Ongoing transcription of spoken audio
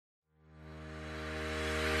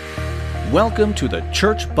Welcome to the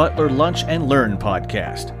Church Butler Lunch and Learn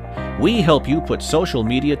podcast. We help you put social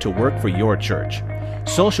media to work for your church.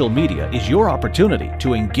 Social media is your opportunity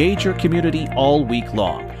to engage your community all week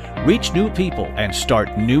long, reach new people, and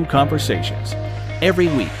start new conversations. Every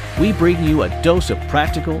week, we bring you a dose of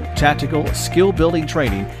practical, tactical, skill-building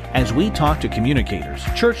training as we talk to communicators,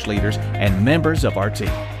 church leaders, and members of our team.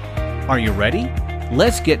 Are you ready?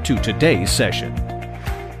 Let's get to today's session.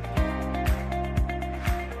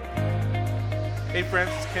 Hey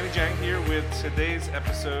friends, it's Kenny Jang here with today's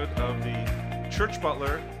episode of the Church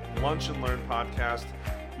Butler Lunch and Learn podcast.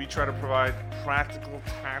 We try to provide practical,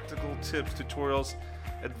 tactical tips, tutorials,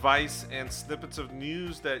 advice, and snippets of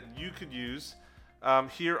news that you could use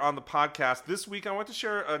here on the podcast. This week, I want to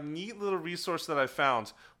share a neat little resource that I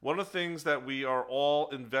found. One of the things that we are all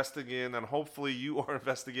investing in, and hopefully you are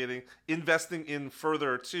investing in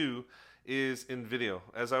further too, is in video.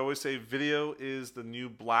 As I always say, video is the new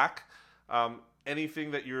black. Anything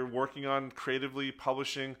that you're working on creatively,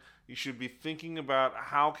 publishing, you should be thinking about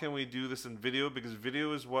how can we do this in video, because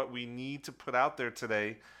video is what we need to put out there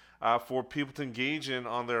today for people to engage in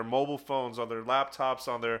on their mobile phones, on their laptops,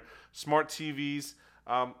 on their smart TVs.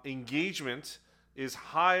 Engagement is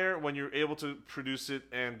higher when you're able to produce it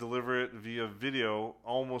and deliver it via video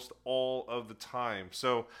almost all of the time.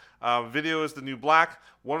 So video is the new black.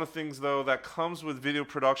 One of the things, though, that comes with video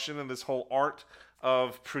production and this whole art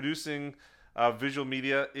of producing visual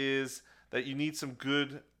media is that you need some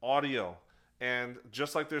good audio. And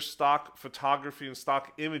just like there's stock photography and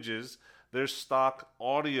stock images, there's stock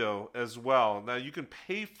audio as well. Now, you can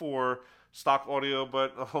pay for stock audio,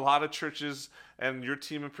 but a lot of churches, and your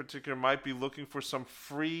team in particular, might be looking for some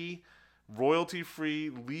free, royalty-free,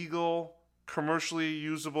 legal, commercially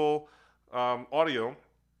usable audio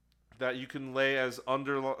that you can lay as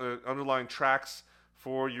underlying tracks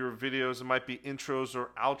for your videos. It might be intros or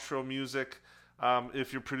outro music.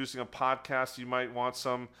 If you're producing a podcast, you might want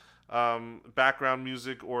some background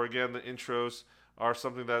music, or again, the intros are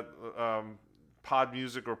something that pod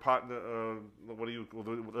music or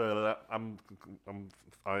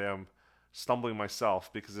I am stumbling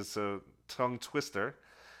myself because it's a tongue twister.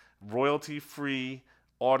 Royalty-free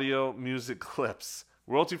audio music clips.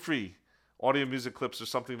 Royalty-free audio music clips are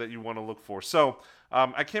something that you want to look for. So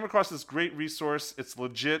I came across this great resource. It's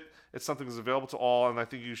legit. It's something that's available to all, and I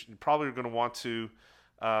think you probably are going to want to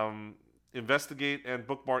investigate and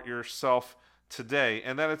bookmark yourself today.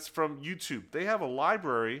 And then it's from YouTube. They have a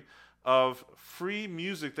library of free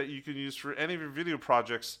music that you can use for any of your video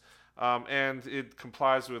projects, and it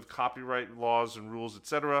complies with copyright laws and rules,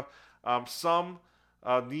 etc. Some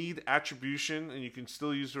need attribution, and you can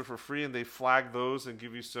still use it for free, and they flag those and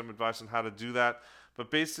give you some advice on how to do that. But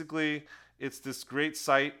basically, it's this great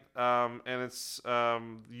site, and it's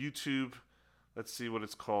YouTube. Let's see what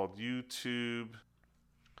it's called. YouTube.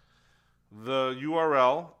 The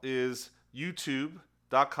URL is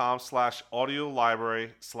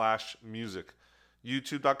youtube.com/audiolibrary/music.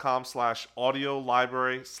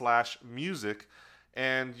 youtube.com/audiolibrary/music.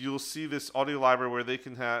 And you'll see this audio library where they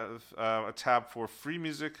can have a tab for free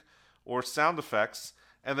music or sound effects.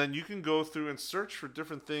 And then you can go through and search for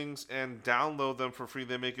different things and download them for free.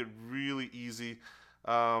 They make it really easy.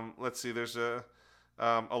 Let's see, there's a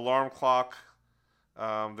alarm clock.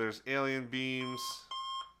 There's alien beams.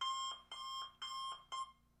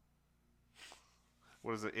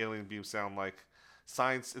 What does the alien beam sound like?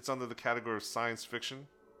 Science. It's under the category of science fiction.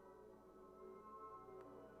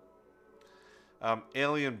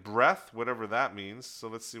 Alien breath, whatever that means. So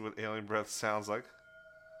let's see what alien breath sounds like.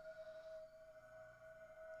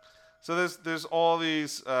 So there's all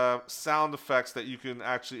these sound effects that you can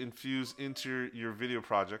actually infuse into your video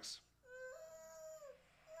projects.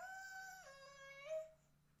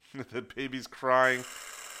 The baby's crying.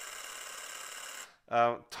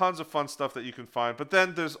 Tons of fun stuff that you can find. But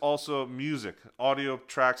then there's also music, audio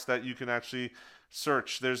tracks that you can actually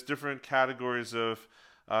search. There's different categories of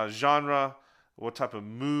genre, what type of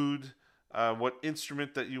mood, what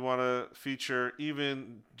instrument that you want to feature,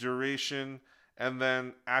 even duration, and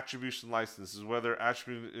then attribution licenses, whether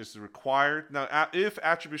attribution is required. Now, if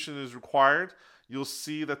attribution is required, you'll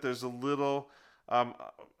see that there's a little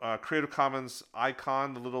Creative Commons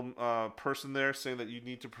icon, the little person there saying that you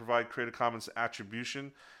need to provide Creative Commons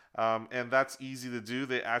attribution, and that's easy to do.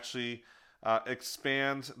 They actually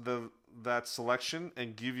expand that selection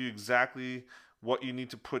and give you exactly what you need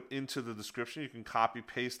to put into the description. You can copy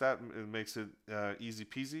paste that. It makes it easy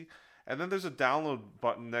peasy. And then there's a download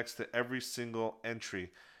button next to every single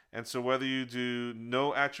entry. And so whether you do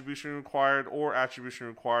no attribution required or attribution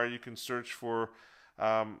required, you can search for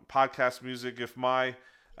podcast music. If my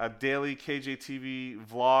Daily KJTV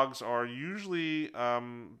vlogs are usually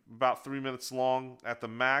about 3 minutes long at the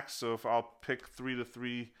max. So if I'll pick 3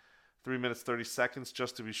 minutes 30 seconds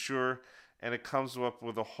just to be sure, and it comes up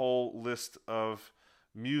with a whole list of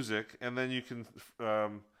music, and then you can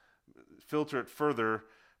filter it further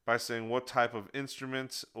by saying what type of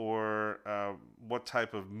instrument or what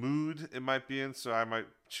type of mood it might be in. So I might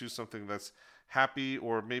choose something that's happy,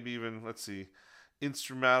 or maybe even, let's see,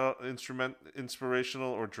 inspirational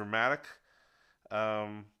or dramatic.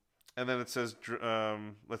 And then it says,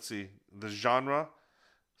 let's see, the genre,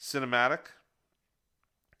 cinematic.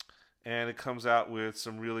 And it comes out with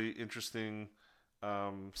some really interesting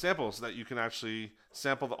samples that you can actually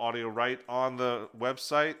sample the audio right on the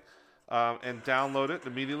website and download it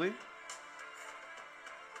immediately.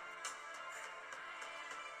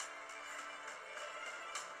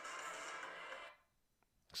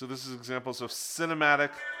 So this is examples of cinematic,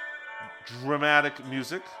 dramatic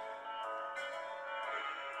music.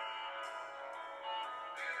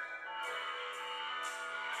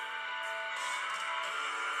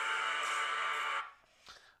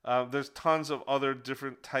 There's tons of other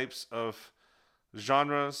different types of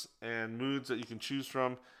genres and moods that you can choose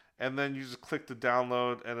from. And then you just click the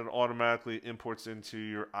download and it automatically imports into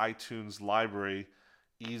your iTunes library.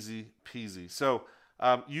 Easy peasy. So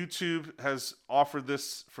YouTube has offered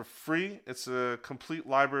this for free. It's a complete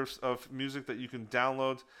library of music that you can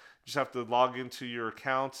download. You just have to log into your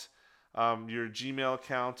account, your Gmail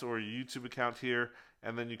account or your YouTube account here,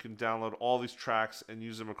 and then you can download all these tracks and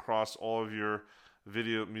use them across all of your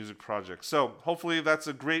video music projects. So hopefully that's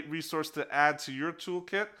a great resource to add to your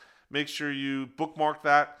toolkit. Make sure you bookmark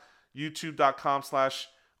that,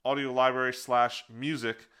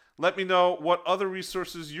 youtube.com/audiolibrary/music. Let me know what other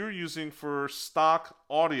resources you're using for stock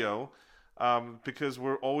audio, because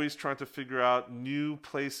we're always trying to figure out new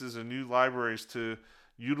places and new libraries to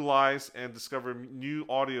utilize and discover new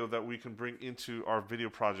audio that we can bring into our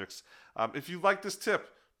video projects. If you like this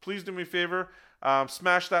tip, please do me a favor,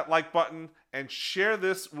 smash that like button and share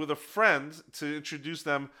this with a friend to introduce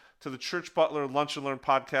them to the Church Butler Lunch and Learn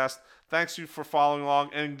podcast. Thanks you for following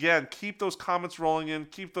along. And again, keep those comments rolling in.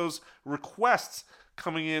 Keep those requests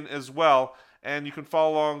coming in as well. And you can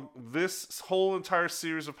follow along this whole entire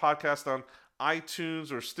series of podcasts on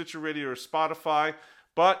iTunes or Stitcher Radio or Spotify.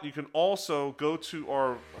 But you can also go to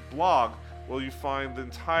our blog where you find the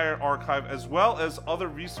entire archive as well as other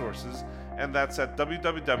resources. And that's at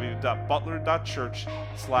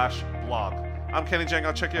www.butler.church/blog. I'm Kenny Jang.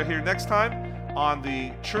 I'll check you out here next time on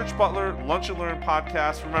the Church Butler Lunch and Learn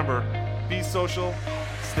podcast. Remember, be social,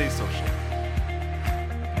 stay social.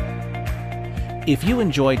 If you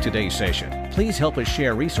enjoyed today's session, please help us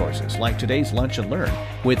share resources like today's Lunch and Learn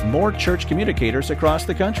with more church communicators across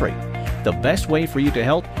the country. The best way for you to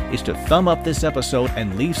help is to thumb up this episode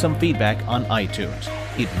and leave some feedback on iTunes.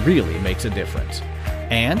 It really makes a difference.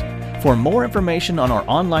 And for more information on our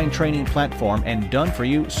online training platform and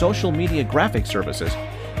done-for-you social media graphic services,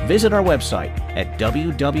 visit our website at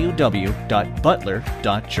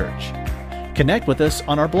www.butler.church. Connect with us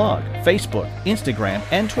on our blog, Facebook, Instagram,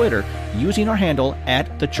 and Twitter using our handle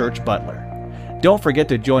 @TheChurchButler. Don't forget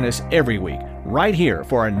to join us every week right here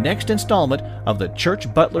for our next installment of the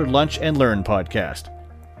Church Butler Lunch and Learn podcast.